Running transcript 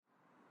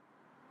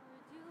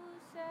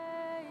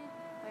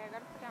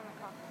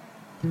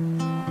Cosmos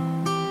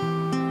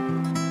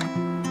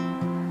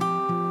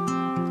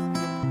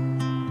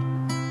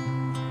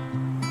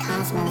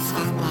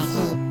found that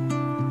heat.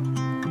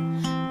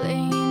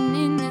 Laying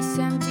in this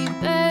empty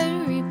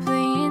bed,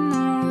 replaying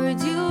the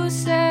words you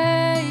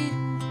said.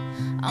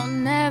 I'll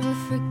never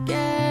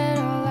forget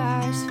our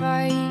last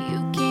fight. You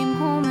came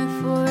home at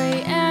 4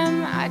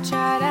 a.m. I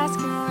tried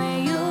asking where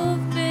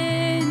you've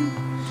been.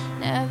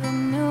 Never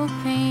knew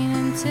pain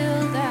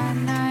until that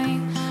night.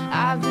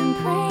 I've been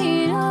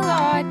praying a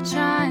lot,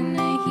 trying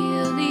to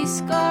heal these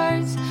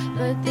scars,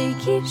 but they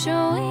keep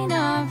showing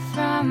up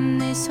from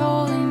this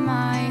hole in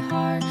my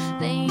heart.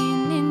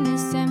 Laying in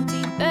this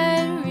empty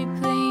bed,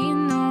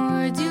 replaying the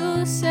words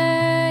you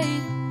said.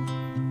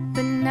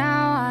 But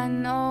now I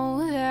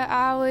know that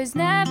I was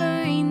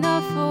never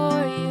enough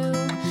for you.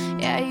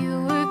 Yeah,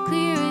 you were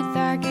clear with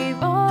I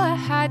gave all I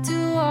had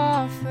to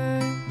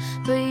offer,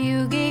 but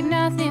you gave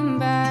nothing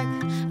back.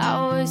 I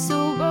was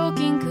so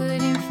broken,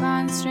 couldn't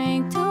find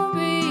strength to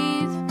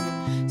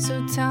breathe.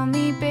 So tell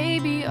me,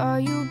 baby, are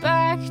you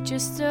back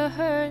just to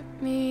hurt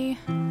me?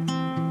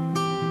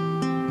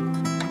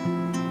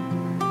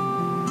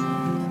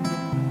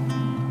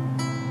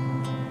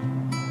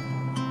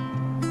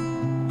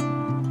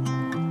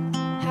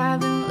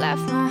 Haven't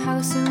left my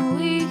house in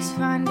weeks,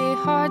 find it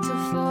hard to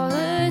fall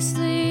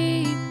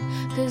asleep,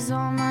 'cause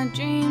all my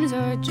dreams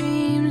are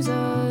dreams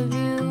of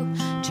you.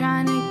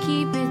 Trying to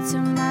keep it to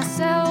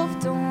myself,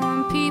 don't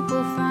want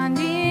people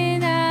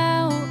finding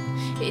out.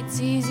 It's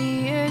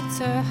easier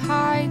to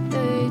hide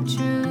the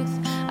truth.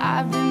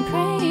 I've been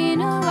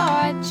praying a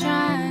lot,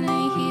 trying to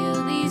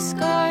heal these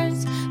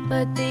scars,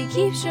 but they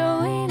keep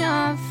showing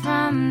up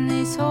from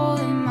this hole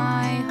in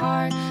my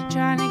heart.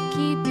 Trying to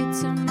keep it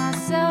to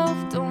myself,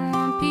 don't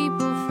want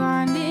people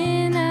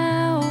finding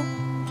out.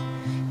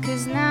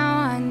 'Cause now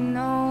I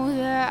know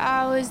that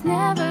I was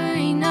never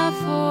enough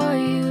for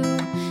you.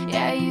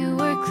 Yeah, you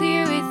were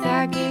clear with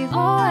I gave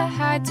all I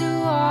had to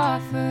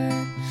offer,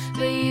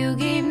 but you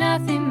gave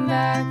nothing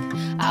back.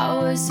 I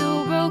was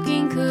so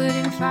broken,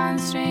 couldn't find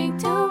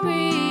strength to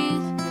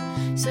breathe.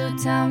 So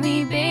tell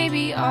me,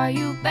 baby, are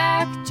you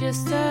back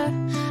just to...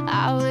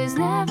 I was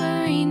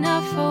never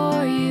enough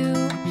for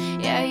you.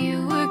 Yeah,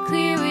 you were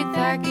clear with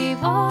I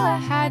gave all I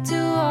had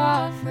to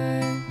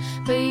offer,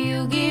 but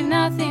you gave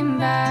nothing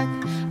back.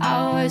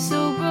 I was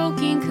so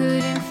broken,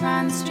 couldn't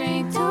find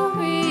strength to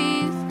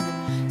breathe.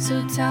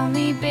 So tell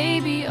me,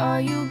 baby,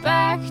 are you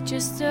back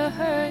just to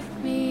hurt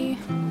me?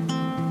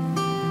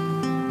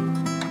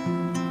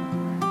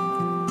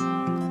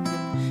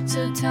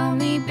 So tell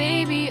me,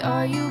 baby,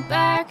 are you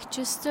back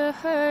just to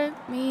hurt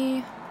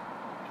me?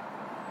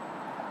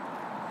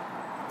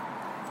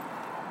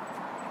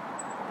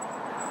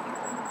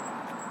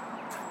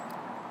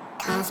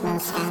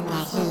 Cosmos found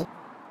that heat.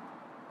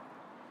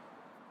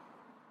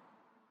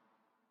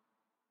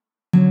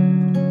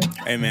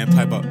 Hey man,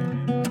 pipe up.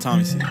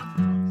 Tommy C.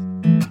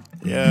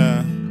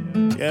 Yeah.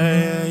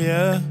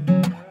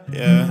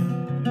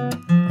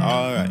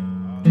 Alright.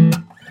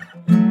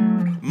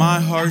 My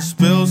heart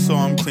spills, so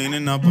I'm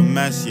cleaning up a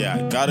mess, yeah.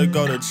 I gotta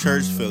go to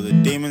church, feel the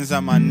demons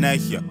at my neck,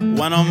 yeah.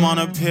 When I'm on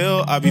a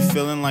pill, I be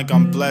feeling like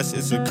I'm blessed,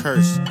 it's a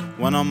curse.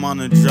 When I'm on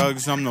the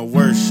drugs, I'm the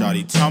worst,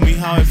 shawty. Tell me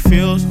how it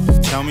feels,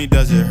 tell me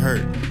does it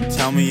hurt.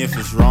 Tell me if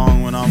it's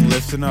wrong when I'm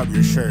lifting up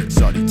your shirt,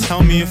 shawty.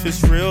 Tell me if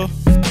it's real,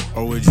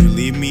 or would you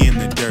leave me in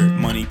the dirt?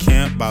 Money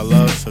can't buy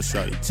love, so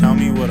shawty, tell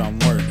me what I'm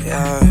worth.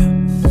 Yeah,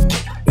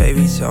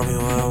 baby, tell me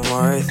what I'm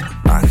worth.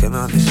 I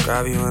cannot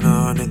describe you in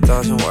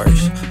 100,000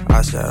 words.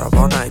 I sat up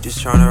all night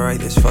just trying to write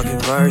this fucking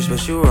verse,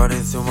 but you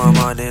running through my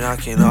mind and I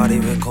cannot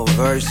even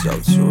converse. So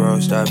two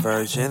roads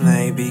diverge and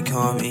they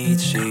become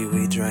each.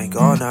 We drank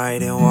all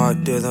night and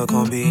walked to the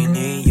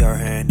convenience. Your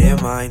hand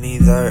in mine,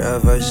 neither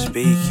ever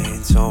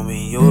speaking. Told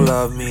me you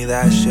love me,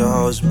 that shit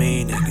holds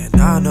meaning.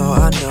 And I know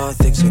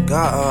things are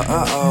got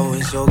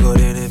it's so good,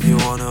 and if you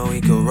wanna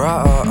we could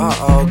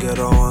roll. Get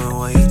a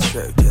one-way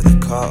trip to the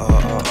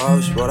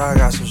coast, but I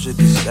got some shit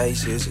to say,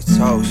 it's a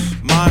toast.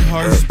 My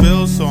heart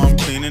spills, so I'm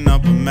cleaning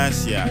up a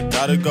mess, yeah. I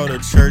gotta go to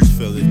church,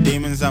 feel the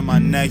demons at my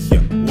neck, yeah.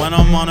 When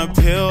I'm on a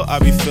pill, I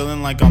be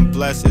feeling like I'm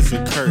blessed, it's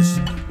a curse.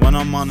 When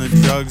I'm on the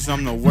drugs,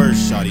 I'm the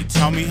worst, shawty.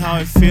 Tell me how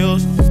it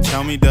feels,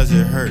 tell me does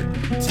it hurt.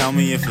 Tell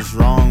me if it's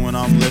wrong when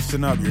I'm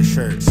lifting up your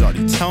shirt,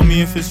 shawty. Tell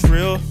me if it's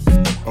real,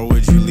 or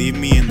would you leave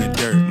me in the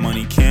dirt?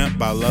 Money can't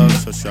buy love,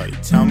 so shawty,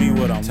 tell me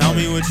what I'm worth. Tell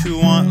me what you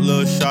want,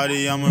 little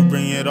shawty, I'ma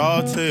bring it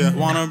all to you.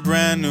 Want a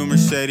brand new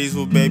Mercedes,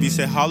 well baby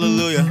say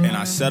hallelujah. And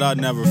I said I'd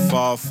never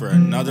fall for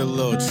another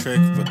little trick,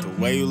 but the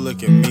way you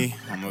look at me,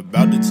 I'm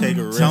about to take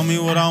a risk. Tell me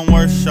what I'm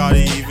worth,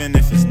 shawty, even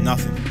if it's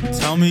nothing.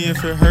 Tell me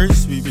if it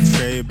hurts to be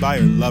betrayed by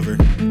your lover.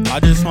 I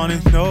just wanna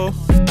know,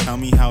 tell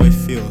me how it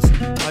feels.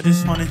 I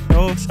just wanna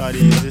know,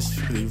 shawty, is this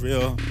really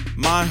real?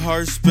 My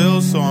heart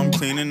spills, so I'm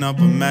cleaning up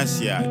a mess,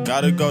 yeah. I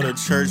gotta go to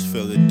church,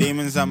 feel the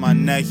demons at my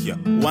neck, yeah.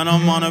 When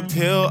I'm on a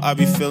pill, I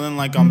be feeling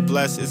like I'm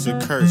blessed, it's a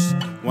curse.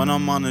 When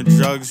I'm on the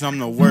drugs, I'm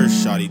the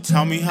worst, shawty.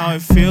 Tell me how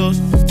it feels,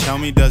 tell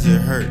me does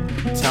it hurt.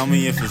 Tell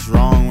me if it's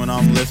wrong when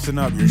I'm lifting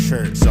up your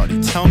shirt,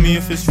 shawty. Tell me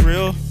if it's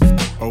real,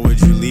 Or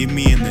would you leave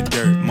me in the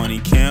dirt? Money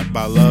can't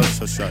buy love,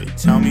 so shawty,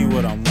 tell me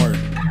what I'm worth.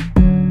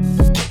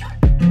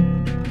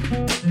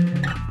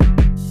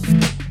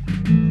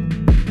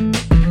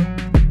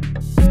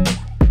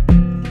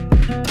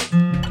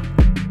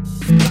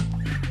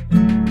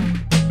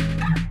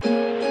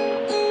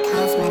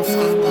 Cosmos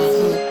and that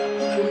heat.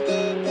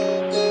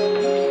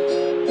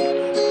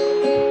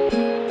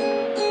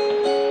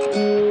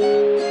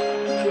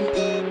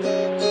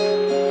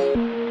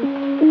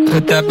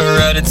 Put that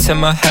Beretta to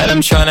my head,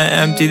 I'm tryna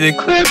empty the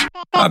clip.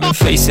 I've been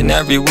facing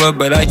every wood,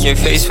 but I can't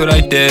face what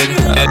I did.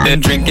 I've been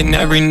drinking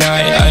every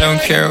night, I don't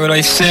care what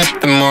I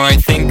sip. The more I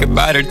think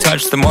about her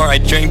touch, the more I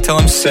drink till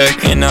I'm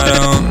sick. And I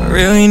don't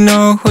really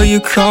know what you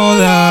call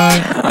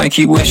that. I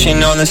keep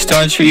wishing on the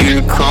stars for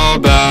you to call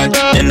back.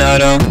 And I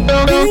don't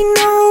really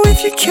know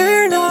if you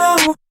care now.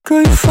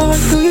 Girl, you fall,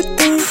 do you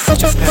think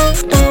that you're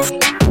out?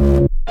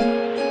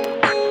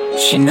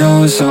 She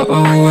knows I'll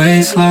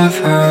always love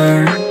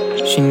her.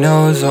 She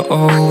knows I'll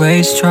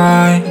always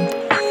try.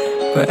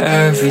 But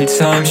every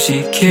time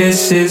she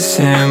kisses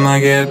him, I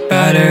get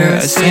better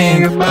at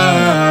saying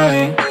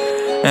goodbye.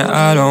 And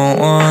I don't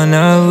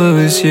wanna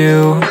lose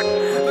you,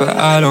 but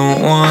I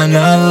don't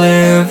wanna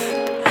live.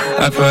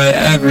 I put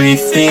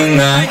everything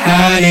I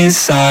had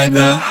inside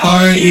the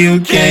heart you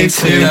gave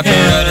to him.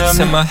 Beretta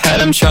to my head,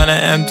 I'm tryna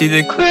empty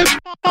the clip.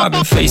 I've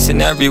been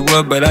facing every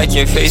wood, but I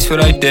can't face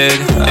what I did.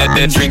 I've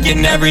been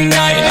drinking every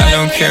night, I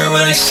don't care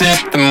what I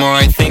sip. The more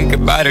I think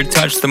about her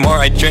touch, the more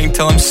I drink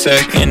till I'm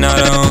sick. And I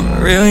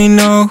don't really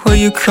know what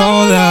you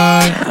call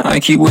that. I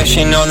keep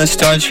wishing on the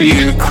stars for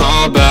you to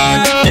call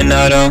back. And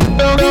I don't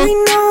really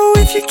know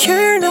if you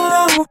care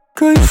now.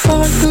 Girl, you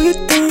fall, do you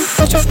think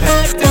that you're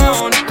back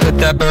down? Put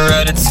that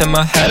Beretta to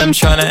my head, I'm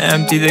tryna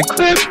empty the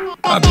clip.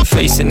 I've been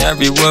facing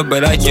every wood,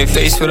 but I can't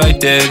face what I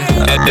did.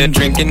 I've been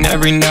drinking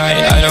every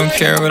night, I don't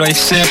care what I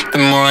sip. The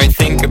more I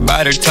think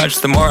about her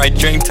touch, the more I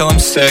drink till I'm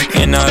sick.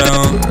 And I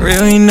don't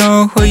really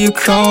know what you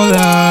call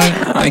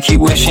that. I keep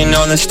wishing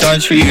on the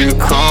stars for you to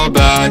call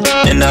back.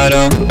 And I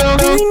don't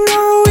really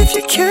know if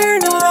you care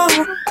now.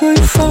 Girl,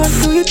 you fall,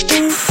 do you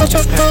think that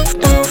you're back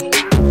down?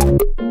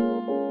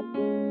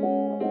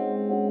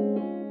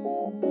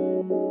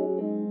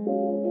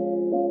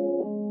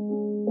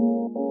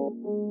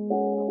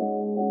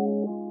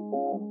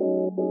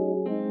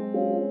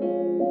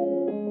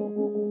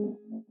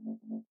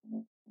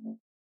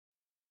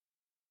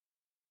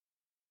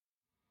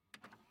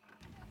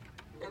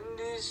 And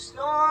it's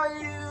not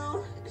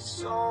you,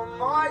 it's all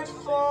my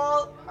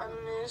fault. I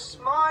missed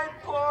my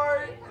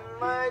part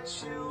and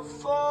let you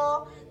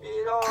fall.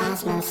 It all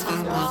Cosmos came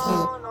and that heat.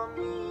 down on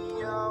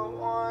me at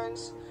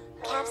once.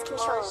 Cast Hate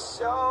control.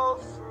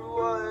 myself for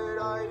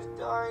what I've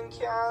done.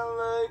 Can't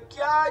look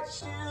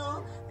at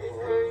you, it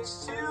hurts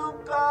too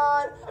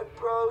bad. I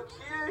broke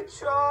your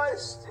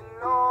trust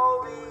and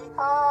all we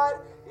had.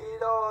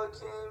 It all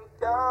came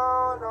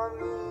down on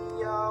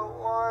me at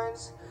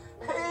once.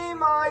 Hate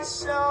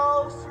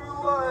myself for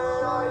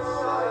what I've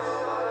done.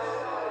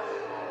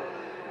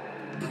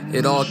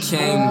 It all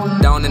came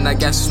down and I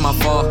guess it's my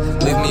fault.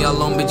 Leave me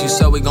alone, bitch, you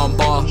said we gon'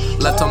 ball.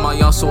 Left on my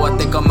own, so I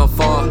think I'ma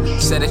fall.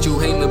 Said that you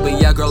hate me,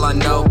 but yeah, girl, I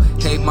know.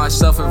 Hate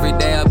myself every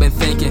day, I've been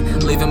thinking.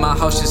 Leaving my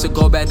house just to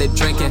go back to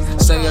drinking.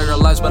 Say your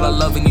lies, but I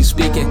love when you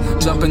speaking.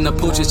 Jump in the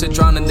pool just to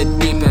drown in the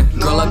deep end.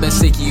 Girl, I've been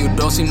seeking you,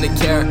 don't seem to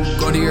care.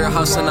 Go to your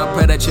house and I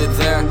pray that you're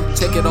there.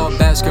 Take it all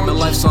back, screaming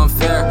life's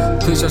unfair.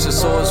 Please trust your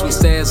soul as we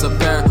stay as a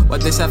pair. Why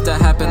this have to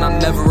happen, I'm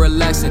never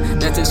relaxing.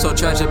 That is so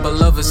tragic, but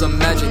love is a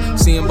magic.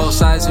 Seeing both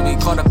sides and we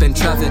caught up in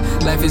traffic.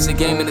 Life is a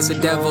game and it's a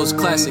devil's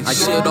classic. I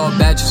shit all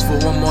bad just for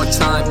one more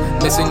time.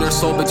 Missing your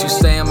soul, but you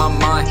stay in my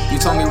mind. You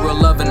told me real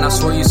love and I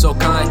swear you so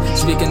kind.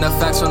 Speaking the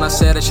facts when I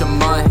said that you're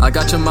mine. I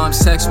got your mom's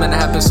text, man, it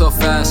happened so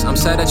fast. I'm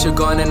sad that you're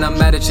gone and I'm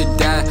mad at your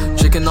dad.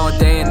 Drinking all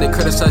day and they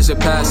criticize your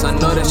past. I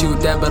know that you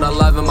dead, but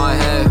alive in my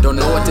head. Don't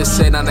know what to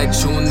say now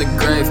that you in the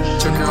grave.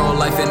 Took your whole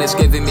life and it's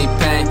giving me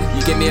pain.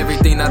 You gave me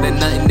everything, now there's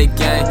nothing to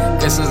gain.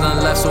 Guess there's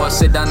nothing left, so I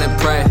sit down and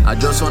pray. I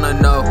just wanna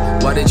know,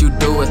 why did you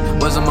do it?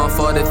 Wasn't my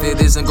fault if it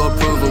isn't, go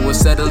prove it. We're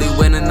steadily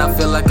winning, I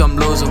feel like I'm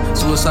losing.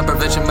 Suicide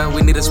prevention, man,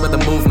 we need to spread the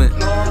movement.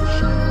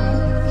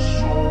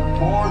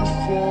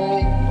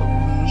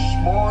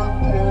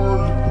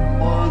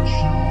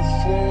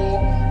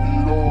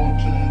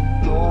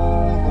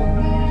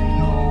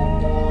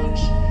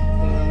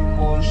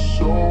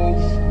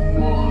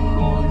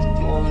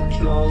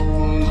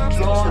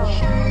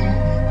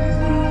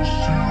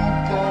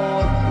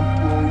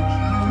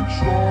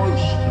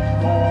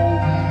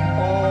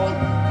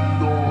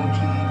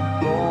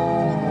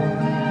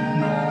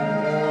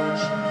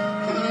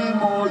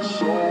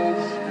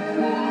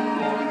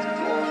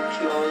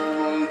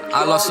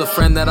 I lost a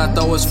friend that I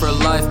thought was for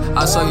life.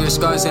 I saw your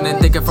scars and then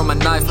thinking from a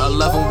knife. I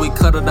love when we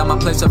cuddled at my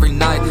place every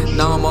night.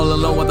 Now I'm all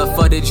alone, where the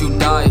fuck did you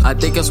die? I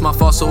think it's my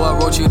fault, so I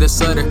wrote you this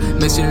letter.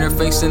 Missing your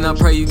face and I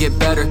pray you get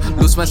better.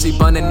 Loose messy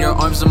bun in your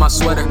arms and my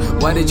sweater.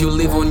 Why did you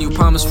leave when you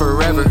promised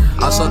forever?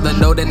 I saw the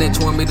note and it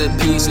tore me to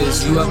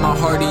pieces. You have my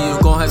heart and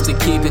you gon' have to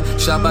keep it.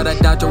 Shot by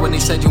that doctor when he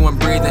said you weren't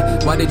breathing.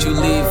 Why did you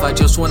leave? I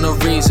just want a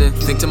reason.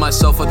 Think to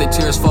myself while the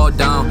tears fall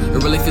down.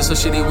 It really feels so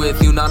shitty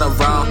with you not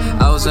around.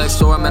 I was next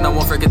door, man, I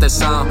won't forget the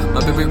sound.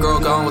 My baby girl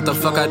gone, what the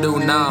fuck I do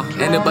now?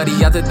 Anybody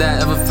out there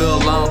that ever feel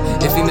alone?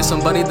 If you miss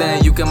somebody,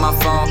 then you get my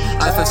phone.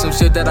 I've had some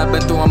shit that I've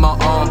been through on my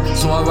own,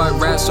 so I write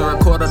raps or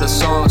record other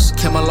songs.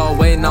 Came a long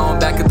way, now I'm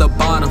back at the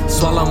bottom.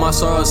 Swallow my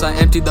sorrows, I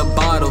empty the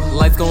bottle.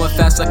 Life going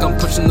fast like I'm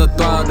pushing the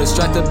throttle.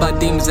 Distracted by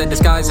demons that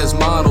disguise as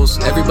models.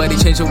 Everybody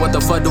changing, what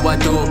the fuck do I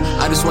do?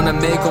 I just wanna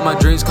make all my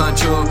dreams come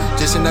true.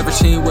 Just another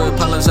machine with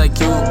problems like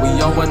you.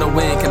 We all wanna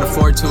win, can't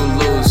afford to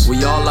lose.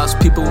 We all lost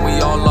people,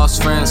 we all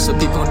lost friends. So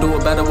people do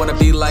it better, wanna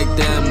be like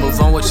them. Move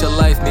on with your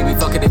life, maybe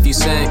fuck it if you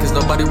sin. Cause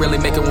nobody really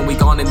make it when we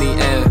gone in the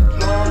end.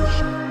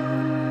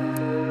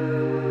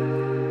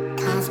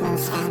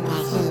 Cosmos found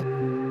that heat.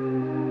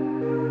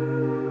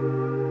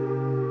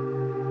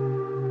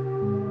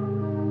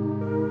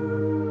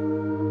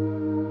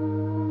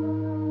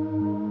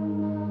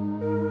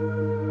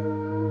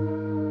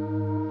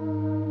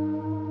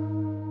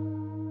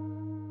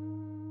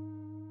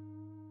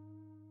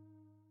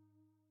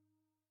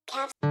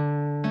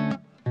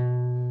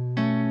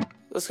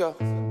 Let's go.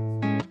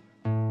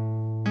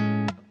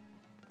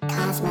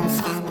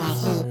 Cosmos found that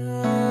heat.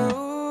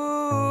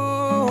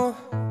 Ooh,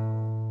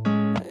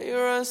 you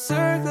run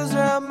circles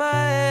around my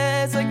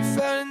head, it's like you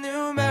found a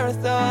new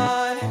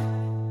marathon.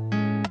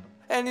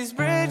 And these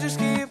bridges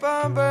keep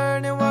on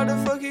burning, why the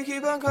fuck you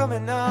keep on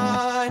coming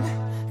on?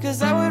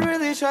 Cause I would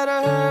really try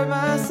to hurt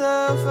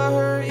myself, I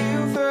hurt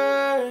you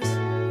first.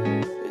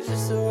 It's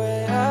just the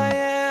way I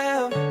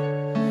am.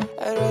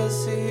 I'd rather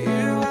see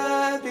you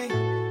happy,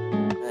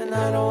 and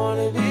I don't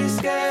wanna be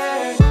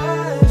scared.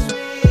 Watch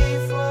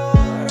me fall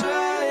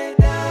right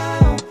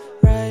now,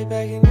 right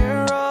back in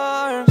your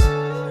arms,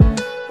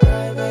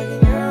 right back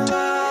in your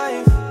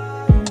life,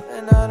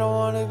 and I don't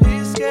wanna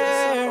be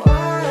scared.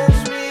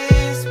 Watch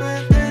me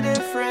split the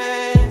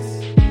difference,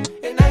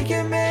 and I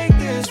can make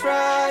this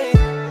right,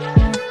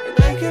 and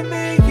I can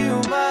make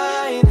you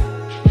mine,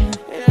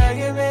 and I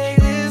can make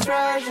this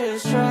right,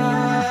 just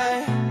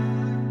try.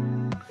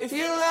 If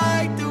you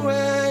like the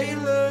way you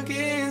look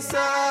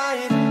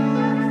inside,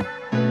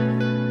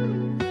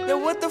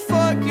 then what the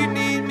fuck you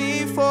need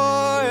me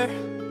for?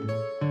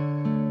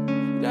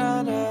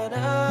 Na na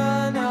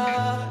na na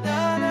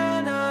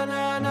na na na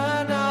na na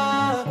na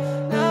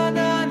na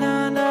na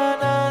na na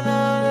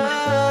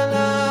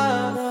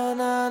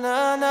na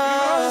na na.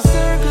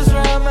 Circles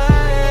around my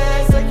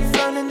head, it's like you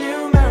found a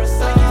new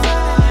marathon.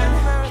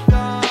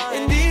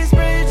 And these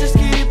bridges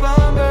keep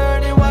on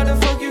burning, why the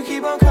fuck you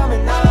keep on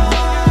coming on?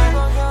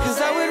 Cause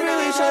I would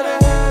really try to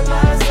hurt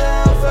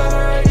myself, I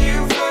hurt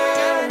you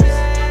first.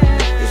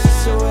 It's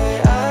just the way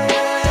I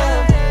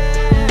am.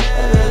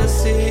 I'd rather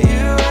see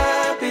you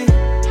happy,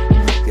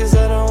 cause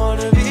I don't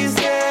wanna be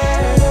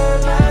scared.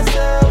 Hurt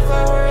myself, I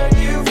hurt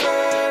you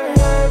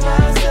first. Hurt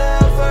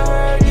myself, I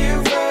hurt you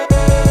first.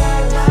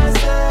 Hurt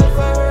myself,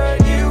 I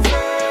hurt you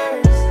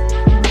first,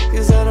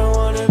 cause I don't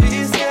wanna be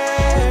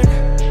scared.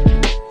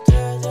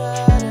 Da, da,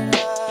 da,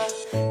 da.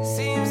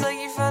 Seems like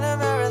you found a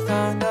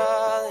marathon,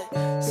 darling.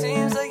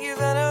 Seems like you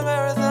found a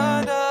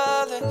marathon,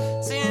 darling.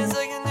 Seems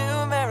like a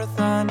new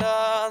marathon,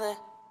 darling.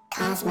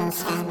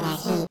 Cosmos found that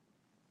heat.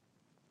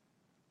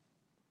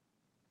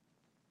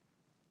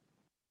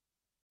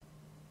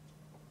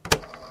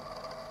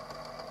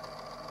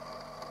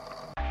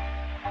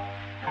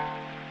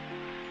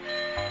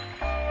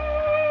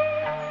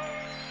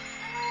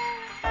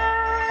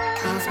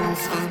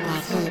 Cosmos found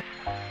that heat.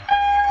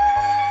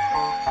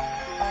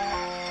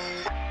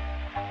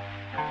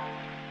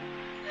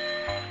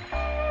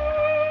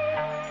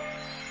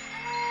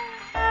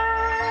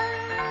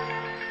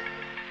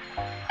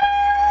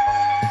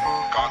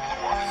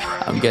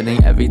 I'm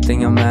getting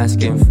everything I'm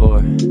asking for.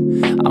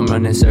 I'm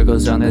running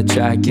circles on the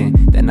track and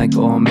then I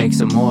go and make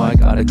some more. I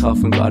got a call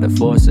from God of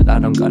Force that I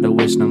don't gotta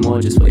wish no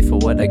more. Just wait for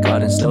what I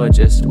got in store,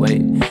 just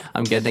wait.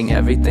 I'm getting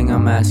everything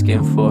I'm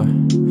asking for.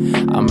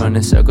 I'm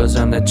running circles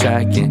on the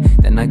track and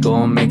then I go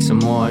and make some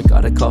more. I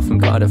got a call from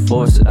God of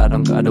Force that I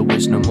don't gotta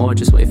wish no more.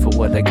 Just wait for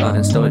what I got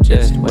in store,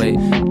 just wait.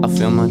 I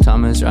feel my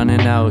time is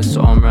running out,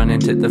 so I'm running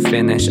to the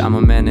finish. I'm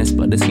a menace,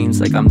 but it seems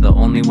like I'm the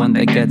only one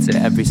that gets it.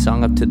 Every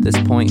song up to this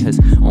point has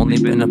only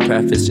been a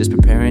preface, just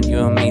preparing you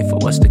and me for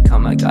what's to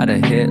come. I got a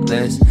hit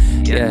list,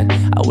 yeah.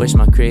 I wish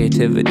my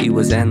creativity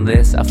was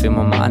endless. I feel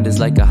my mind is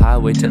like a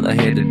highway till I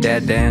hit a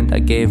dead end. I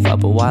gave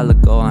up a while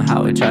ago on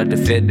how I tried to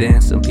fit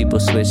in. Some people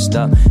switched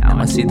up, now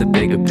I see the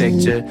bigger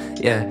picture,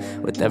 yeah.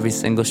 With every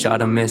single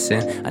shot I'm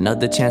missing,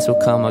 another chance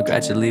will come, I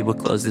gradually will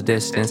close the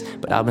distance.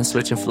 But I've been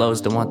switching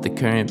flows, don't want the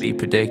current be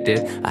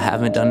predicted. I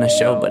haven't done a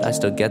show, but I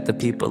still get the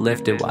people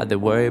lifted. Why they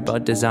worry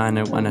about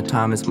designer when our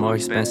time is more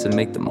expensive?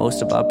 Make the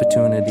most of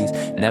opportunities,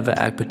 never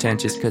act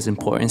pretentious, cause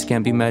importance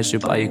can't be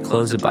measured by your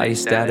clothes or by your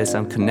status.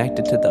 I'm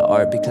connected to the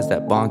art because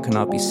that bond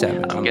cannot be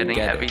severed. I'm getting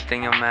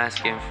everything I'm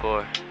asking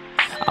for.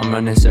 I'm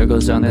running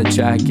circles on the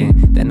track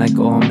and then I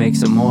go and make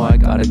some more. I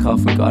got a call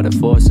from God to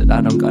force it,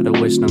 I don't gotta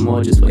wish no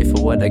more. Just wait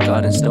for what I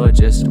got in store,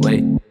 just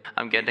wait.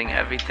 I'm getting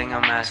everything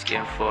I'm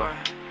asking for.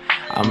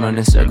 I'm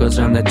running circles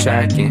on the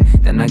track and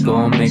then I go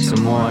and make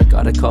some more. I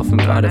got a call from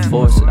God to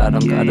force it, I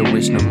don't gotta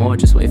wish no more.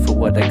 Just wait for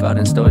what I got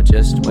in store,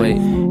 just wait.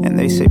 And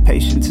they say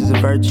patience is a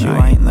virtue,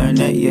 I ain't learned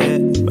that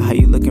yet. But how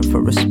you looking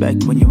for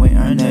respect when you ain't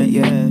earned that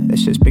yet? That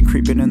shit's been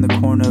creeping in the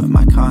corner of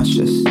my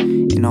conscious,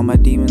 and all my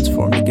demons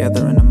form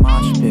together in a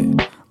mosh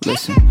pit.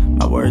 Listen,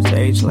 my words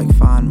age like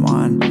fine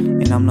wine,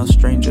 and I'm no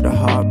stranger to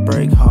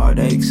heartbreak,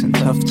 heartaches, and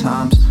tough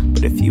times.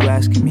 But if you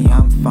asking me,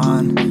 I'm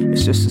fine.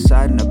 It's just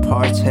deciding to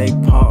partake,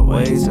 part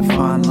ways, a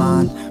fine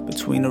line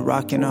between a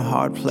rock and a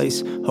hard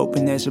place.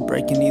 Hoping there's a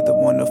break in either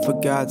one, or for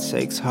God's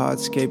sakes,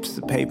 hardscapes,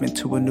 the pavement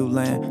to a new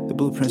land, the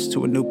blueprints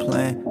to a new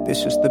plan.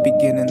 This just the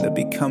beginning, the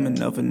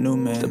becoming of a new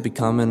man. The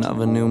becoming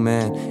of a new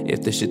man.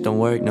 If this shit don't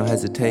work, no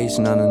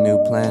hesitation on a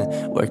new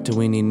plan. Work till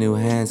we need new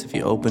hands. If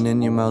you open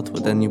in your mouth,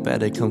 well then you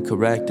better come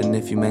correct. And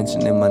if you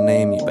mention in my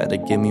name, you better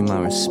give me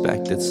my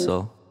respect, it's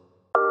so.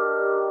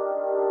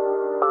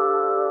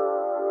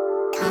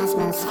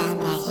 Cosmos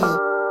found that heat.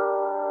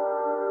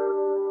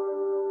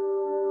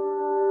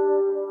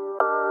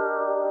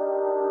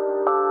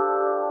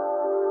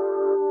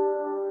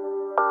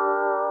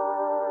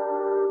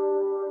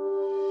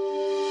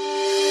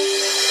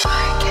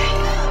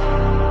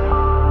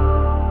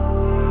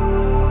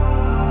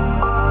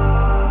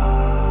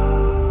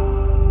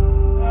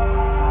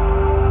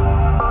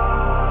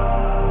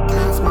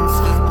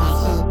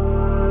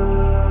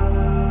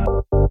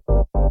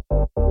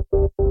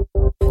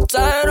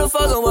 Tired of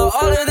fucking with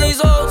all of these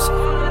hoes.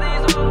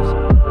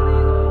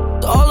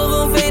 All of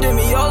them faded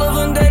me, all of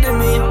them dead to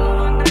me.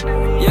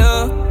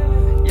 Yeah,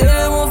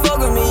 they won't fuck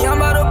with me, I'm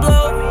about to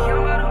blow.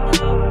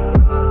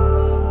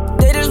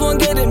 They just won't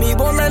get at me,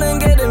 won't let them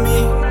get at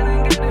me.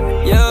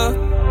 Yeah,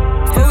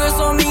 focus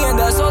on me and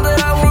that's all that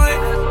I want.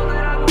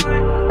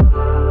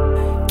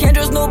 Can't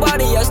trust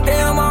nobody, I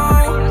stay on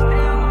my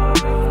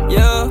own.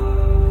 Yeah,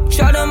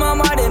 shot in my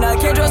mind and I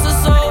can't trust a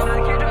soul.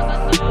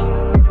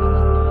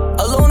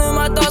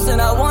 Thoughts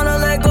and I wanna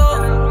let go.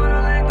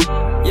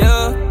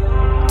 Yeah,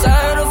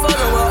 tired of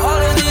fucking with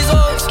all of these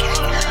hoes.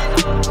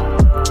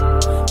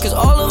 Cause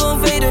all of them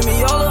faded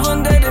me, all of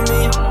them dead to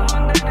me.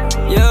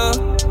 Yeah,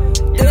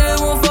 they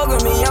won't fuck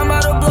with me, I'm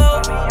about to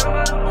blow.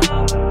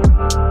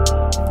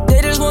 They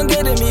just won't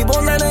get at me,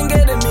 won't let them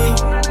get at me.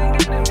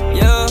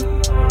 Yeah,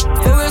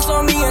 focus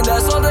on me and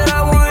that's all that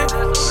I want.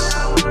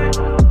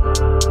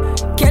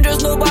 Can't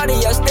trust nobody,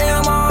 I stay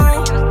on my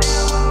own.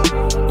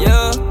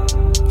 Yeah,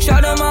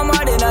 shot in my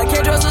mind and I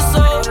can't trust a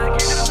soul.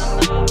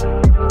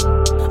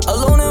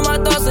 Alone in my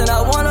thoughts and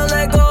I wanna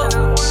let go.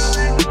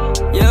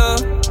 Yeah,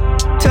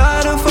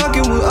 tired of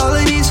fucking with all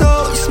of these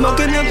hoes.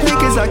 Smoking them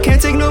pickers, I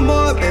can't take no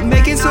more. Been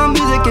making some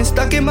music and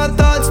stuck in my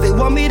thoughts. They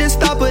want me to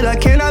stop but I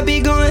cannot be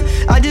going.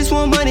 I just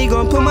want money,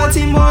 gon' put my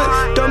team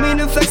on. Don't mean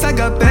to flex, I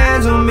got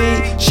bands on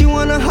me. She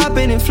wanna hop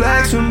in and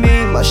flex with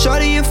me. My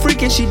shorty a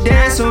freak and she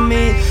dance on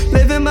me.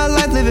 Living my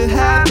life, living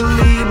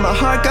happily. My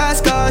heart got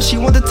scars, she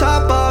want the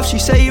top off. She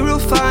say you real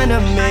fine to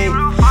me.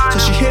 So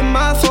she hit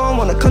my phone,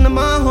 wanna come to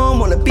my home,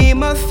 wanna be in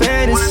my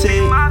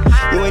fantasy.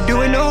 You ain't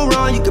doing no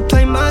wrong, you can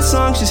play my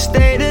songs, just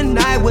stay the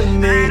night with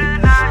me.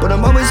 But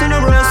I'm always in a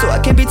row, so I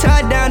can't be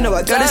tied down, no,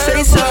 I gotta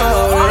say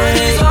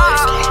sorry.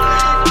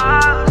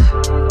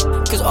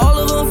 Cause all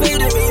of them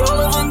faded me, all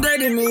of them dead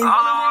to me.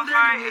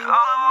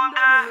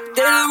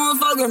 They just won't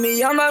fuck with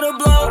me, I'm about to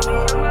blow.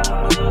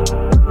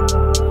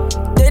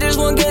 They just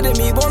won't get at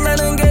me, won't let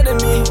them get at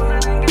me.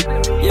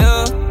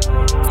 Yeah,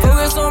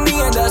 focus on me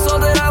and that's all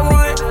that I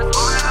want.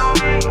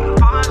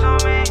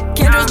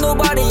 Can't trust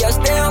nobody, I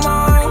stay on my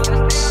own.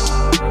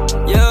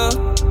 Yeah,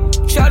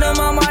 shot in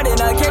my mind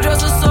and I can't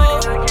trust a soul.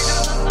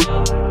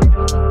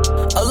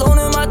 Alone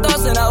in my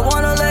thoughts and I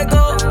wanna let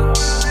go.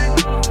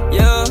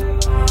 Yeah,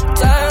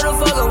 tired of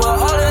fucking with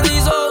all of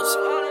these hoes.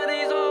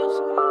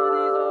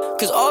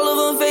 Cause all of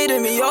them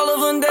faded me, all of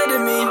them dead to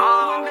me.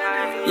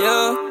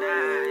 Yeah,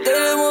 they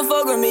just won't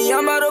fuck with me,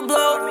 I'm about to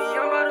blow.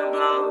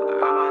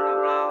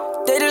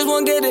 They just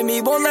won't get at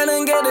me, won't let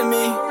them get at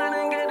me.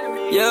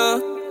 Yeah,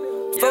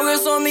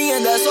 focus on me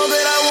and that's all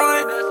that I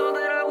want.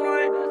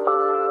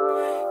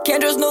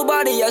 Can't trust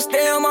nobody, I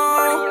stay on my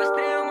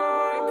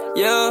own.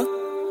 Yeah,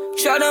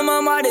 shot in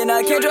my mind and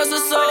I can't trust a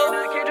soul.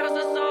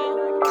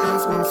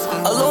 Cosmos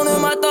found Alone that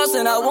in my heat. thoughts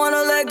and I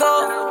wanna let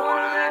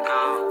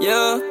go.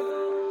 Yeah.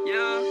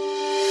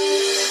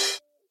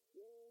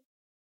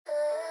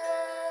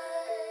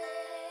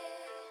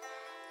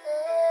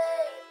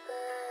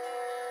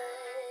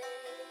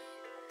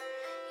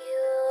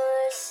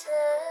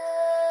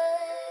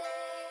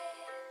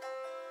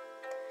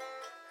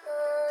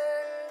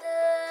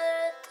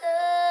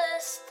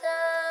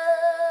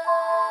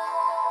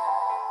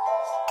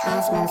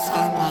 Cosmos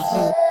found that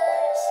heat.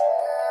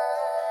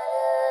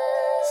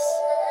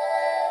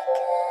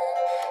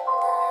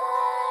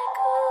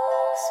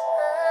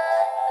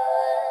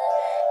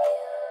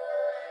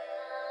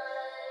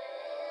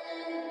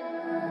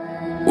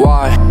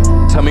 Why?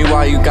 Tell me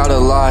why you gotta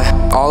lie.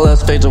 All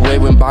else fades away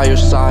when by your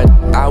side.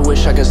 I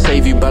wish I could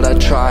save you, but I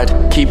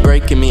tried. Keep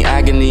breaking me,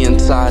 agony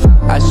inside.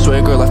 I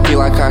swear, girl, I feel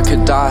like I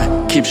could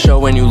die. Keep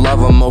showing you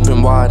love, I'm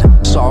open wide.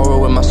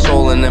 Sorrow in my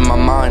soul and in my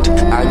mind.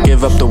 I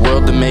give up the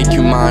world to make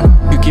you mine.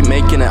 You keep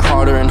making it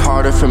harder and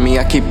harder for me.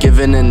 I keep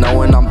giving and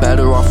knowing I'm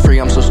better off free.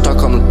 I'm so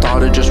stuck on the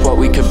thought of just what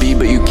we could be,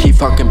 but you keep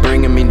fucking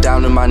bringing me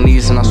down to my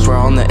knees. And I swear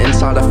on the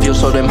inside I feel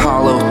so damn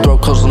hollow.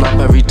 Throat closing up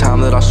every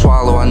time that I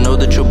swallow. I know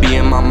that you'll be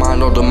in my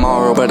mind all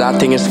tomorrow, but I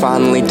think it's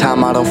finally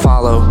time I don't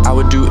follow. I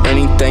would do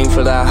anything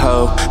for that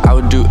hoe. I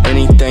would do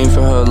anything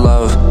for her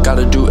love.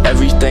 Gotta do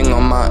everything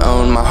on my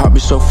own. My heart be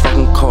so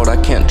fucking cold, I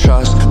can't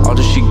trust. All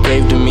that she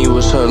gave to me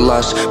was her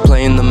lust.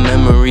 Playing the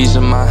memories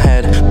in my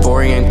head.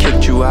 Borean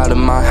kicked you out of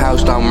my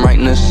house. Now I'm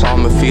writing this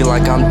song but feel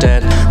like I'm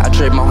dead. I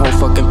trade my whole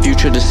fucking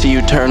future to see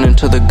you turn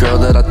into the girl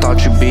that I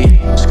thought you'd be.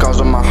 Scars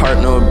on my heart,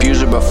 no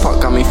abuser, but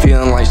fuck got me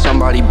feeling like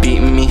somebody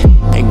beating me.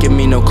 Ain't give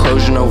me no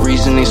closure, no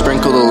reasoning.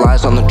 Sprinkle the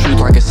lies on the truth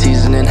like a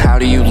seasoning. How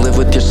do you live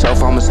with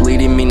yourself, all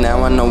misleading me?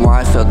 Now I know why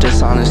I felt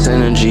dishonest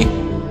energy.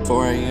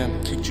 4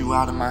 a.m. kicked you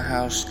out of my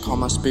house. Called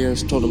my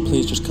spirits, told them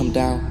please just come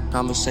down.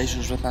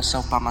 Conversations with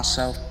myself by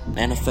myself,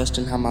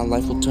 manifesting how my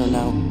life will turn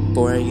out.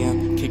 4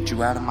 a.m. kicked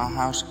you out of my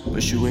house.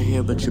 Wish you were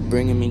here but you're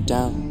bringing me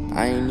down.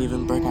 I ain't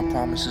even break my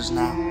promises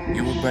now.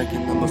 You were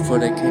breaking them before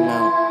they came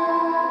out.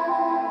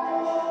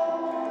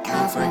 You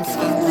were breaking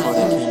them before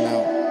they came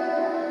out.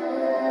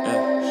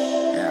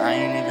 Yeah, I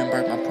ain't even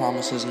break my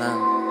promises now.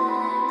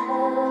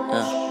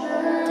 Yeah,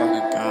 fuck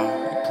it, girl,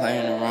 you're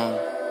playing around.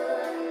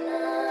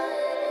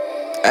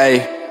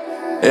 Hey,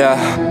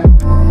 yeah,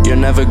 you're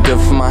never good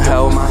for my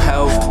health.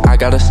 I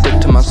gotta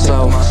stick to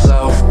myself.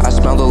 I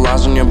smell the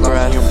lies on your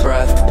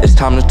breath. It's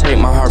time to take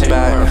my heart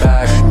back.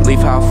 Leave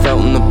how I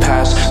felt in the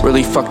past.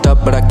 Really fucked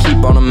up, but I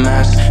keep on a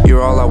mask.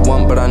 You're all I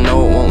want, but I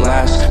know it won't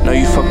last. Know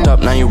you fucked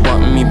up, now you're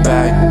wanting me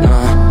back.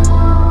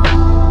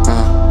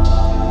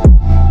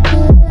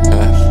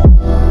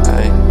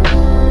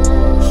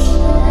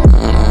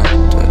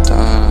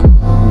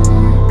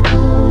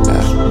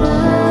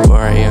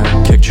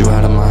 You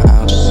out of my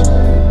house.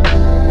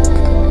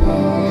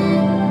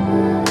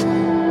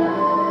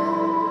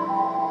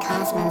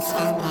 Cosmos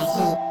found that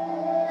heat.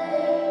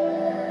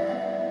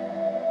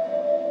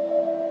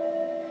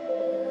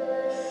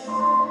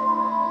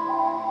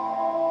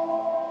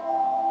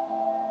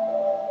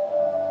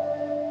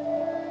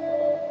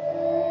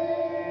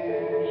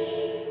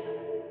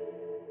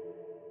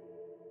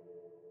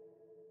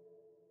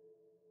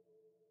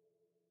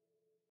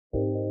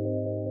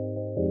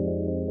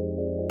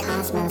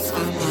 Cosmos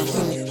found that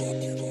heat.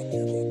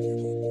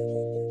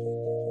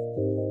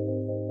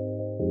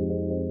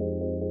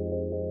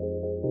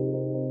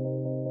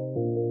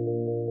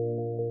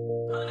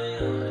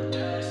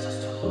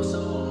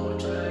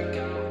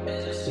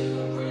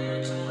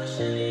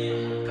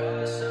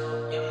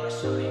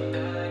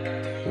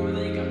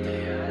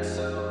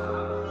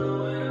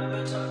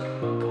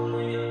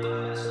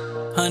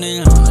 Honey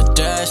on the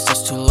dash,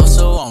 that's too low,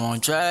 so I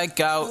won't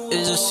drag out.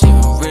 Is this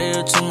even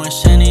real? Too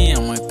much Henny, I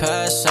might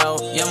pass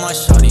out. Yeah, my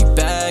shawty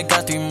bad,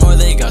 got 3 more,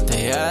 they got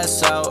their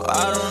ass out.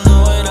 I don't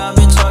know what I've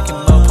been talking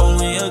about, pour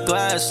me a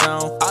glass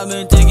now. I've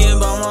been thinking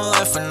about my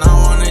life and I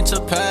want it to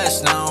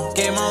pass now.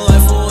 Gave my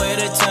life away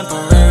to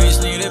temporaries,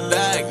 need it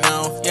back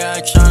now. Yeah,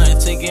 I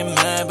tryna to get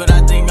mad, but I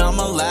think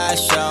I'ma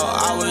lash out.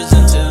 I was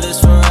into this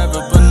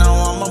forever, but now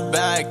I'ma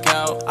back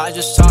out. I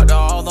just talked to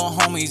all the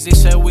homies, they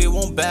said we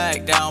won't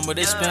back down. But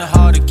it's been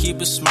hard to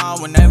keep a smile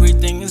when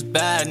everything is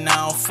bad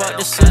now. Fuck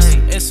the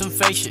system, it's some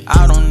fake shit,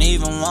 I don't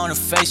even wanna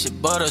face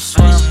it. But I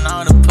swear I'm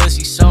not a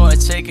pussy, so I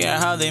take it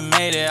how they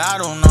made it. I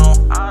don't know,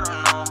 I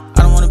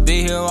don't wanna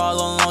be here all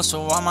alone,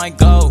 so I might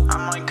go.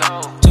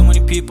 Too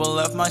many people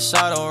left my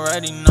side,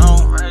 already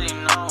know.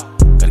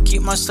 Gotta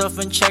keep myself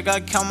in check, I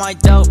count my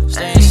dope.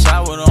 Stay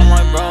inside with all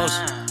my bros,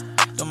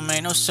 don't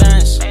make no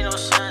sense.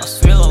 I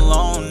feel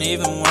alone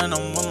even when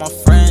I'm with my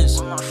friends.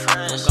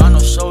 Don't got no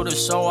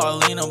shoulders, so I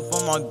lean up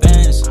on my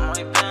Benz.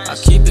 I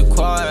keep it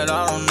quiet,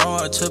 I don't know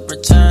how to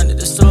pretend that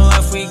it's the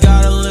life we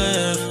gotta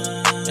live.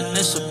 And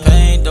it's a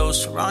pain though,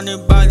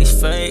 surrounded by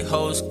these fake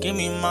hoes. Give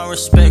me my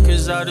respect,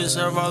 cause I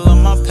deserve all of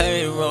my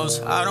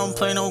payrolls. I don't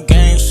play no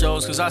game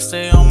shows, cause I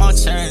stay on my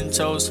 10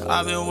 toes.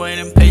 I've been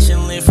waiting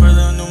patiently for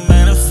the new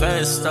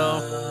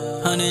manifesto.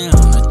 100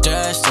 on the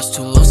dash, that's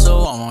too low,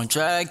 so I won't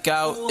drag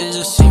out. Is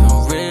this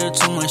even real?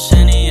 Too much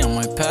Henny, I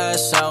might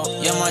pass out.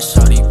 Yeah, my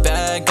shawty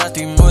bad, got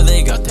 3 more,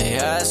 they got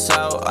their ass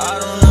out. I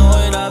don't know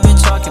what I've been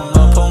talking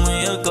about, pour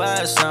me a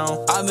glass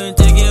now. I've been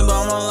thinking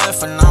about my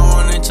life and I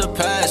want it to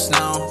pass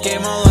now. Gave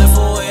my life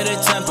away to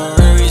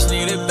temporaries,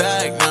 need it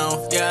back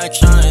now. Yeah, I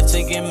tryna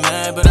to get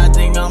mad, but I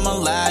think I'ma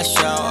lash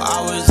out.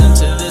 I was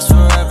into this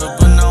forever,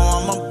 but now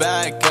I'ma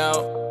back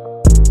out.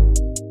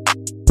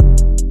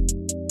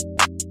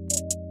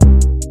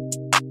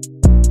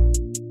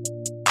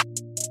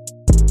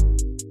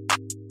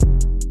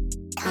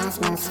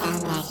 Cosmos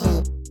found that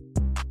heat.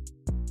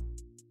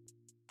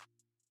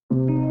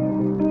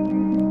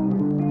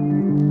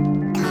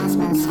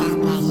 Cosmos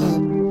found that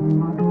heat.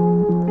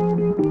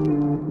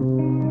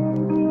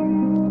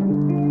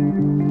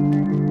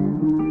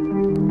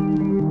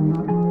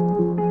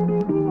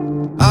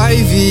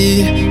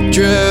 IV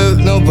drip,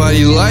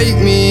 nobody like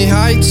me.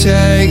 High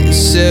tech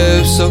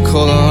sip, so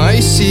cold and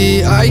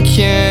icy. I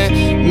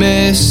can't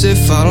miss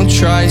if I don't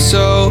try.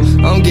 So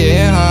I'm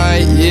getting high,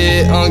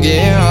 yeah, I'm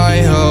getting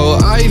high. Ho,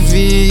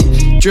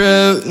 IV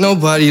drip,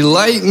 nobody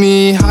like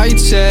me. High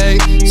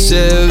tech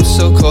sip,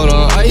 so cold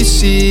and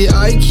icy.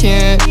 I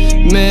can't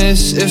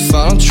miss if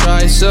I don't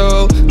try.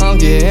 So I'm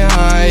getting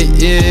high,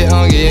 yeah,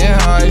 I'm getting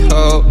high.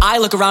 Ho, I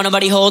look around,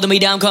 nobody holding me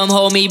down. Come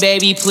hold me,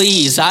 baby,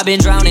 please. I've been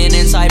drowning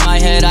inside my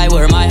head. I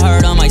wear my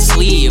heart on my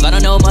sleeve. I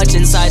don't know much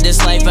inside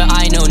this life, but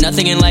I know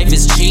nothing in life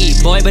is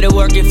cheap. Boy, better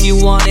work if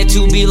you want it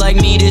to be like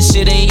me. This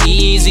shit ain't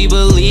easy,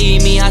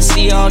 believe me. I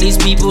see all these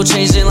people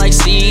changing like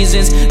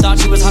seasons. Thought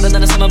she was hotter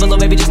than a summer below,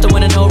 baby, just to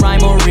win it, no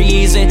rhyme or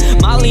reason.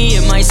 Molly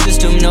in my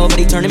system,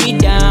 nobody turning me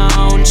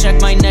down. Check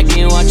my neck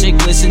and watch it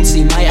glisten,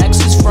 see my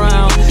exes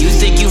frown. You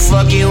think you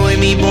fucking with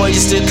me, boy,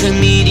 just a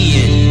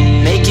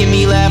comedian. Making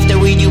me laugh, that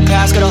weed you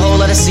pass got a whole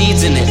lot of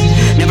seeds in it.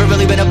 Never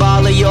really been a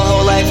baller, your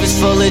whole life is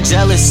full of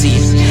jealousy.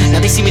 Now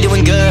they see me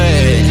doing good,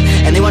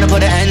 and they wanna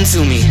put an end to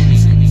me.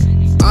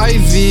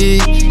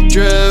 IV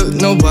drip,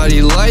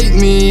 nobody like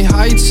me.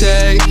 High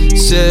tech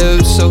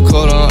sip, so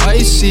cold and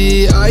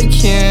icy. I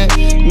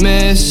can't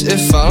miss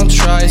if I don't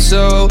try.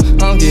 So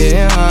I'm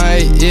getting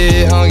high,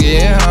 yeah, I'm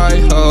getting high.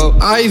 Ho,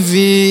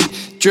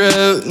 IV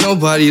drip,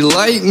 nobody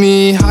like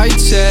me. High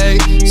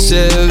tech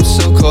sip,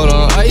 so cold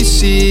and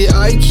icy.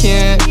 I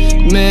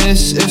can't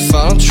miss if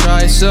I don't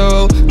try.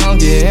 So I'm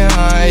getting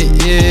high,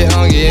 yeah,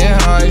 I'm getting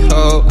high.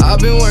 Ho, I've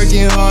been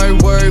working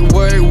hard, work,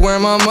 where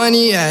my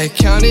money at?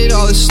 Counted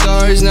all the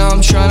stars, now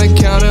I'm trying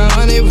to count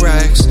 100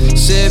 racks.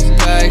 Sit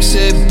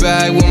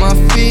back with my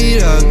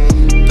feet up.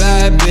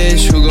 Bad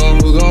bitch, who gon'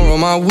 roll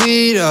my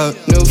weed up?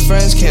 New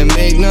friends can't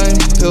make none.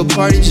 Pill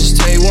party,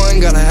 just take one.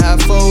 Got a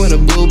half full and a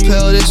blue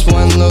pill. This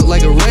one look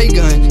like a ray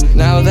gun.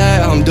 Now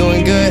that I'm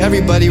doing good,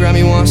 everybody around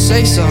me wanna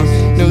say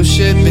something. New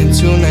shit, been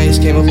too nice,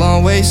 came a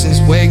long way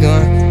since way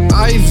gone.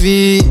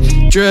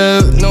 IV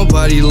drip,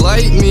 nobody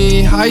like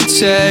me. High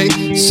tech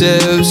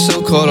sip,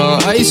 so cold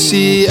and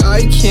icy.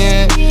 I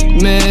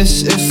can't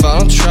miss if I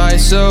don't try.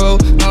 So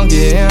I'm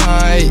getting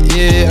high,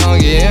 yeah, I'm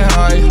getting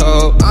high.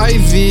 Ho,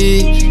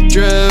 IV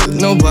drip,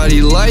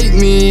 nobody like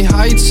me.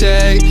 High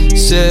tech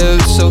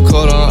sip, so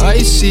cold and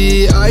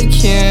icy. I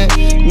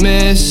can't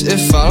miss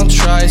if I don't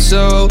try.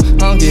 So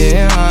I'm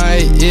getting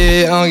high,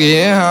 yeah, I'm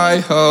getting high.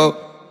 Ho.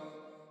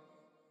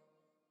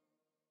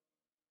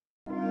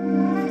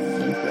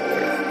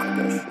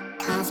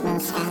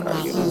 Cosmos found that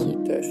heat.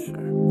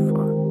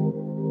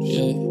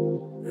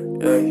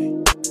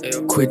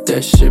 Quit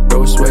that shit,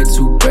 bro, it's way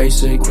too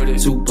basic.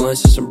 Two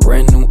blunts and some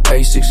brand new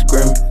Asics.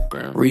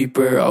 Grim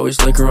Reaper, always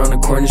linger on the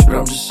corners, but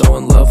I'm just so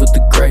in love with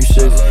the grape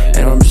shit.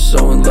 And I'm just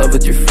so in love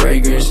with your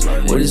fragrance.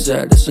 What is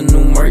that? That's a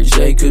new Marc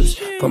Jacobs.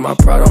 Put my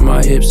pride on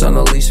my hips, on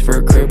a lease for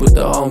a crib with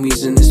the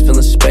homies, and this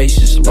feeling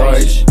spacious,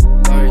 large.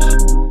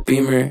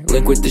 Beamer,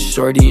 link with the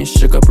shorty and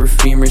shook up her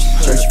femurs.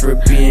 Search for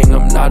a being,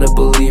 I'm not a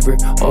believer.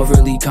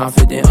 Overly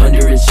confident,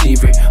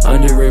 underachiever.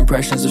 Under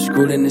impressions of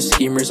screwed in the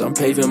schemers. I'm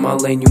paving my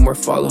lane, you more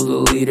follow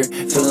the leader.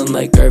 Feeling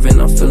like Irvin,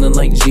 I'm feeling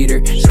like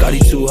Jeter. Scotty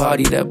too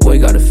hottie, that boy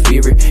got a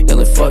fever.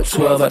 Yelling fuck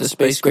 12 out of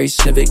space gray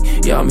Civic.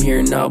 Yeah, I'm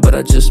here now, but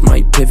I just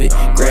might pivot.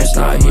 Graham's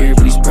not here,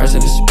 but he's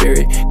present in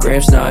spirit.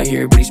 Graham's not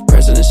here, but he's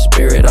present in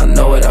spirit. I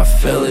know it, I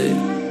feel it.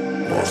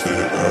 Lost in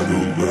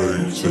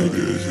Adelaide, take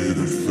a hit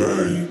of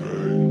fame.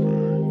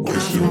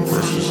 Wasting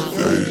precious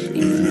days,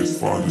 even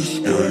if I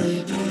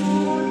escape.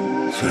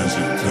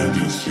 Changing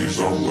tendencies,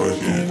 I'm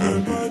lacking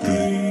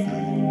empathy.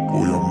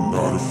 Boy, I'm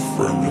not a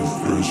friend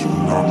of yours, you're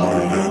not my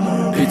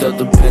enemy. Picked up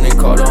the pen and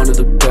caught on to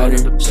the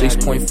pattern.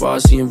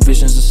 6.5, seeing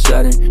visions of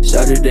Saturn.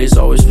 Saturdays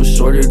always feel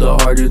shorter, the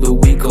harder the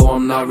week go.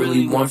 I'm not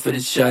really one for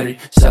the chatter.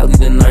 Sadly,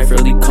 the knife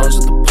rarely comes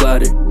with the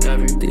platter.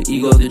 The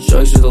ego, the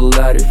drugs, or the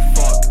ladder.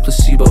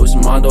 Placebo is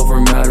mind over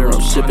matter.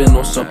 I'm sipping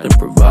on something,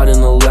 providing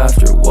the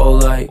laughter. Whoa,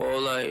 like,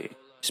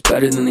 it's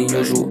better than the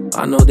usual.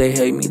 I know they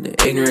hate me, the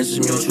ignorance is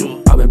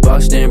mutual. I've been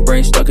boxed in,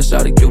 brain stuck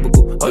inside a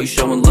cubicle. Oh, you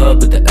showing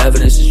love, but the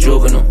evidence is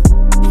juvenile.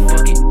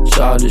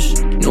 Childish,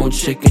 no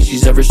chicken,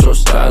 she's ever so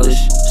stylish.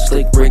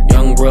 Slick Rick,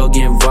 young world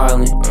getting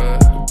violent.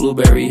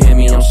 Blueberry hit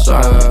me on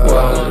silent.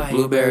 Wow, the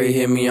blueberry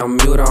hit me on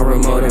mute, on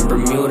remote in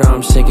Bermuda.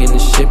 I'm sinking, the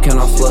ship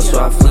cannot flood,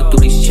 so I flip through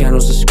these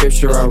channels. The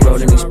scripture I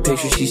wrote in these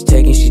pictures she's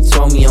taking. She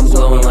told me I'm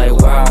glowing like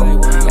wow,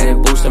 and it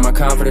boosted my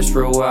confidence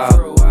for a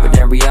while. But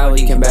then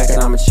reality came back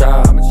and I'm a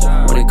child.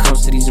 When it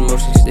comes to these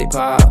emotions, they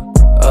pile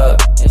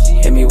up.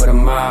 Hit me with a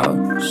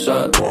mile,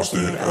 suck. Lost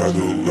in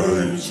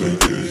Adelaide,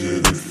 take a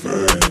hit of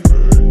fame.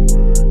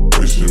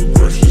 Wasting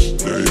precious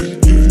days,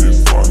 even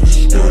if I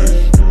escape.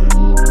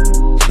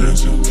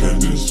 Changing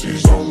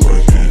tendencies, I'm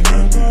lacking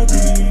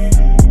empathy.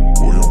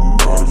 Boy, I'm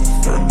not a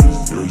friend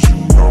of yours,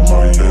 you're not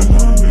my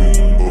enemy.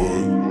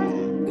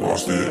 But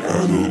lost in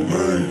Adelaide.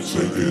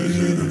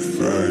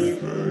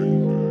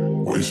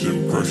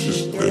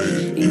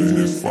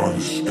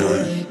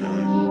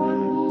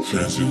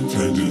 Changing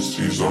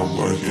tendencies, I'm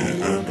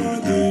liking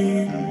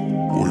empathy.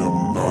 Boy,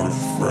 I'm not a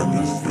friend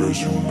of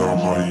yours, you're not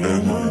my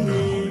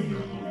enemy.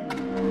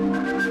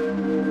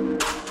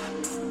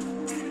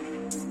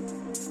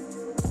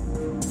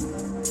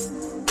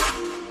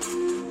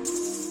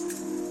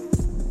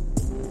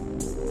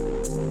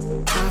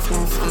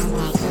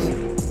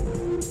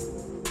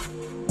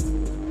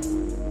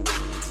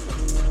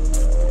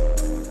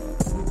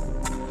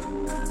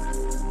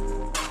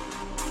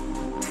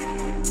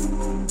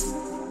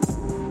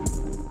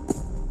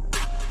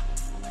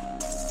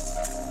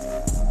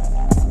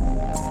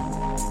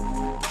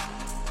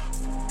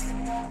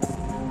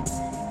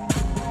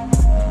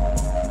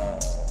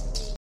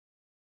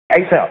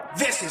 ASAP.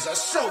 This is a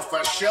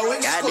sofa show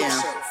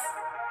exclusive.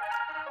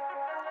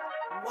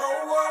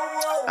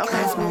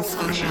 Okay.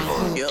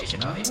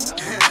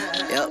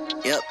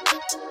 Yep.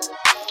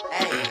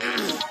 Hey.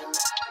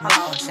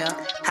 Hold on, champ.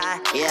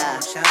 Hi, yeah.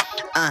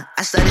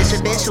 I said it's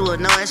habitual,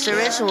 no, it's a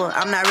ritual.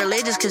 I'm not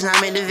religious cause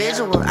I'm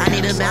individual. I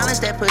need a balance,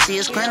 that pussy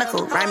is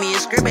clinical. Write me a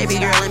script, baby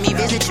girl, let me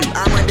visit you.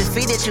 I'm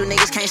undefeated, you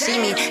niggas can't see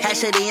me.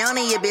 Hashtag the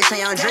only, your bitch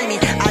say I'm dreamy.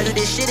 I do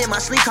this shit in my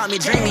sleep, call me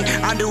dreamy.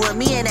 I'm doing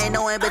me and ain't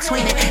no in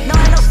between it. No,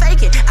 ain't no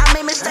faking. I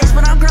make mistakes,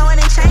 but I'm growing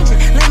and changing.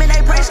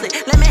 Lemonade bracelet,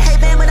 lemon hate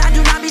band, but I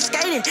do not be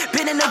skating.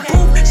 Been in the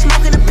booth,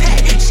 smoking a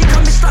pack. She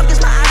come me strong, cause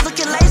my eyes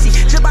looking lazy.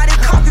 Just by the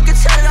cough, you can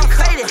tell that I'm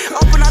faded.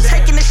 Open, I'm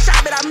taking the shot,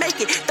 but I make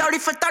it.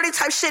 30 for 30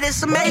 type shit, it's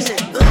amazing.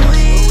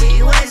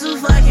 Ooh-wee, way too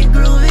fucking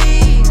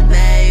groovy,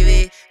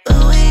 baby.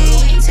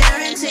 Ooh-wee,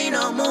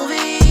 Tarantino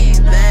movie,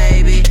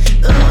 baby.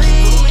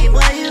 Ooh-wee,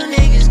 why you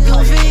niggas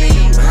goofy,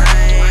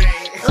 right?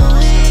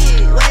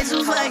 Ooh-wee, way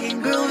too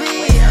fucking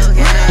groovy,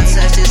 okay. When I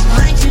touch this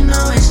mic, you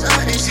know it's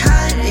on, it's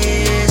hot, it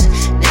is.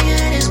 Nigga,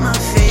 this my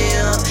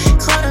feel.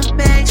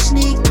 Quarterback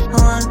sneak,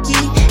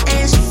 honky,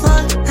 as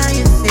fuck, how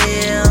you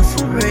feel?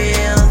 For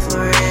real, for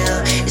real.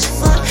 It's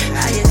fuck,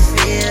 how you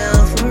feel?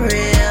 For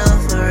real,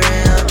 for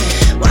real.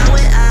 Why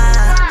would I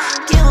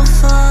give a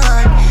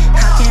fuck?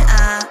 How can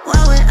I? Why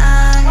would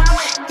I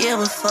give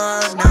a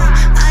fuck? No,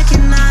 I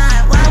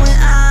cannot. Why would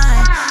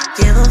I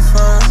give a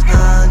fuck?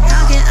 How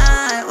can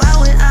I? Why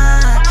would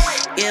I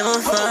give a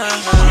fuck?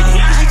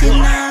 I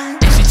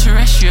cannot.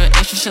 Extraterrestrial,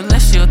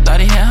 extracelestial.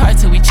 Thought it had heart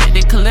till we checked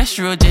the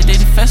cholesterol. Just did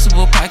the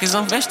festival, pockets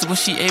on vegetables.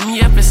 She ate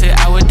me up and said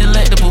I was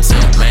delectable. So,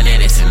 man,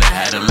 that's and I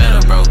had a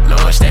metal broke. No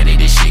one static,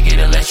 this shit get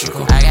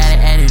electrical. I gotta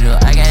add it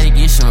up, I gotta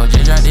get some more.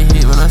 Just dropped the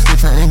hit when I'm still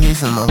trying to get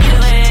some more. Get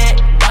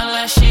lit, all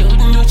that shit with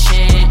the new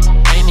chick.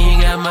 Ain't even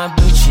got my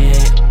blue check.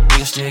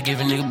 Nigga still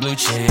giving nigga blue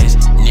checks.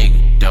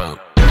 Nigga don't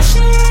do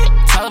shit.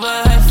 Talk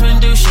about having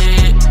to do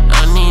shit.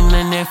 I don't need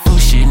none of that fool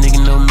shit. Nigga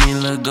know me,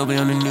 look, go be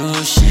on the new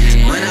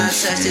shit. When I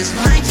touch this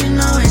mic, you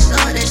know it's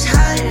on, it's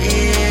hot, it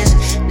is.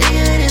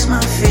 Nigga, this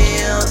my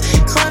feel.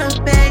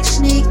 Quarterback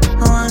sneak,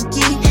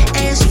 honky,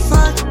 as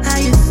fuck, how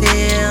you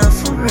feel?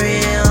 For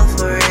real,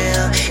 for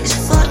real. It's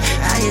fuck,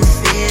 how you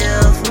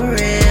feel? For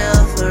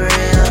real, for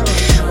real.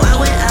 Why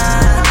would I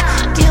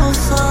give a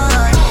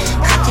fuck?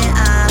 How can I?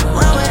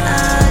 Why would I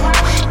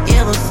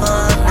give a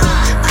fuck? No,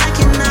 I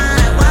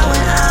cannot. Why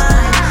would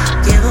I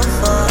give a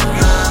fuck?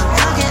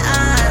 How can I?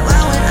 Why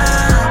would I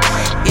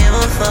give a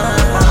fuck?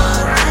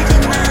 I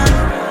cannot.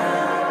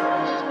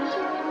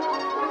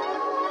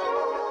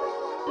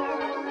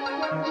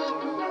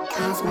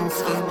 Cosmos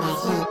sound like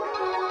heat.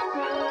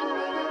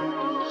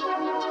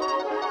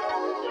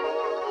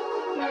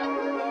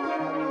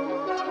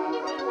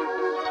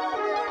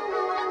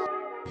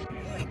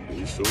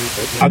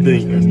 I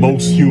think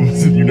most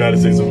humans in the United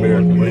States of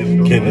America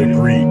can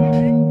agree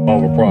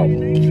on a problem.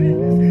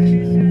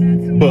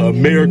 But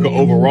America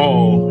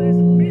overall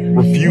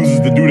refuses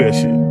to do that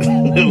shit.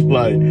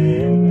 Like,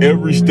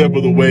 every step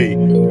of the way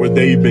where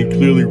they've been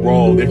clearly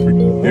wrong, they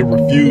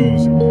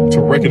refuse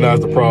to recognize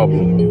the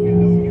problem,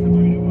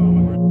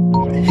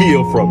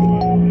 heal from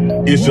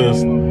it. It's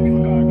just,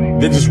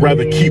 they just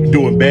rather keep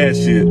doing bad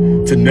shit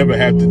to never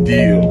have to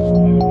deal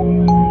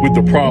with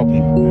the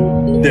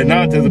problem that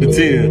 9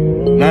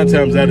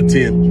 times out of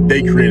 10,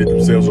 they created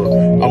themselves. Or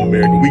I'm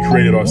American, we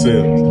created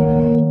ourselves.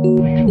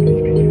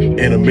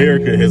 And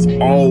America has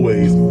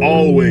always,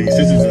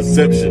 since its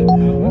inception,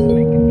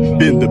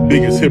 been the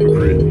biggest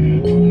hypocrite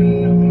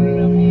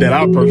that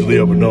I've personally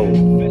ever known.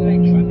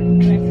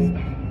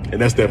 And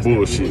that's that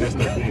bullshit.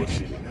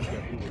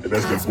 And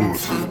that's that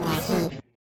bullshit.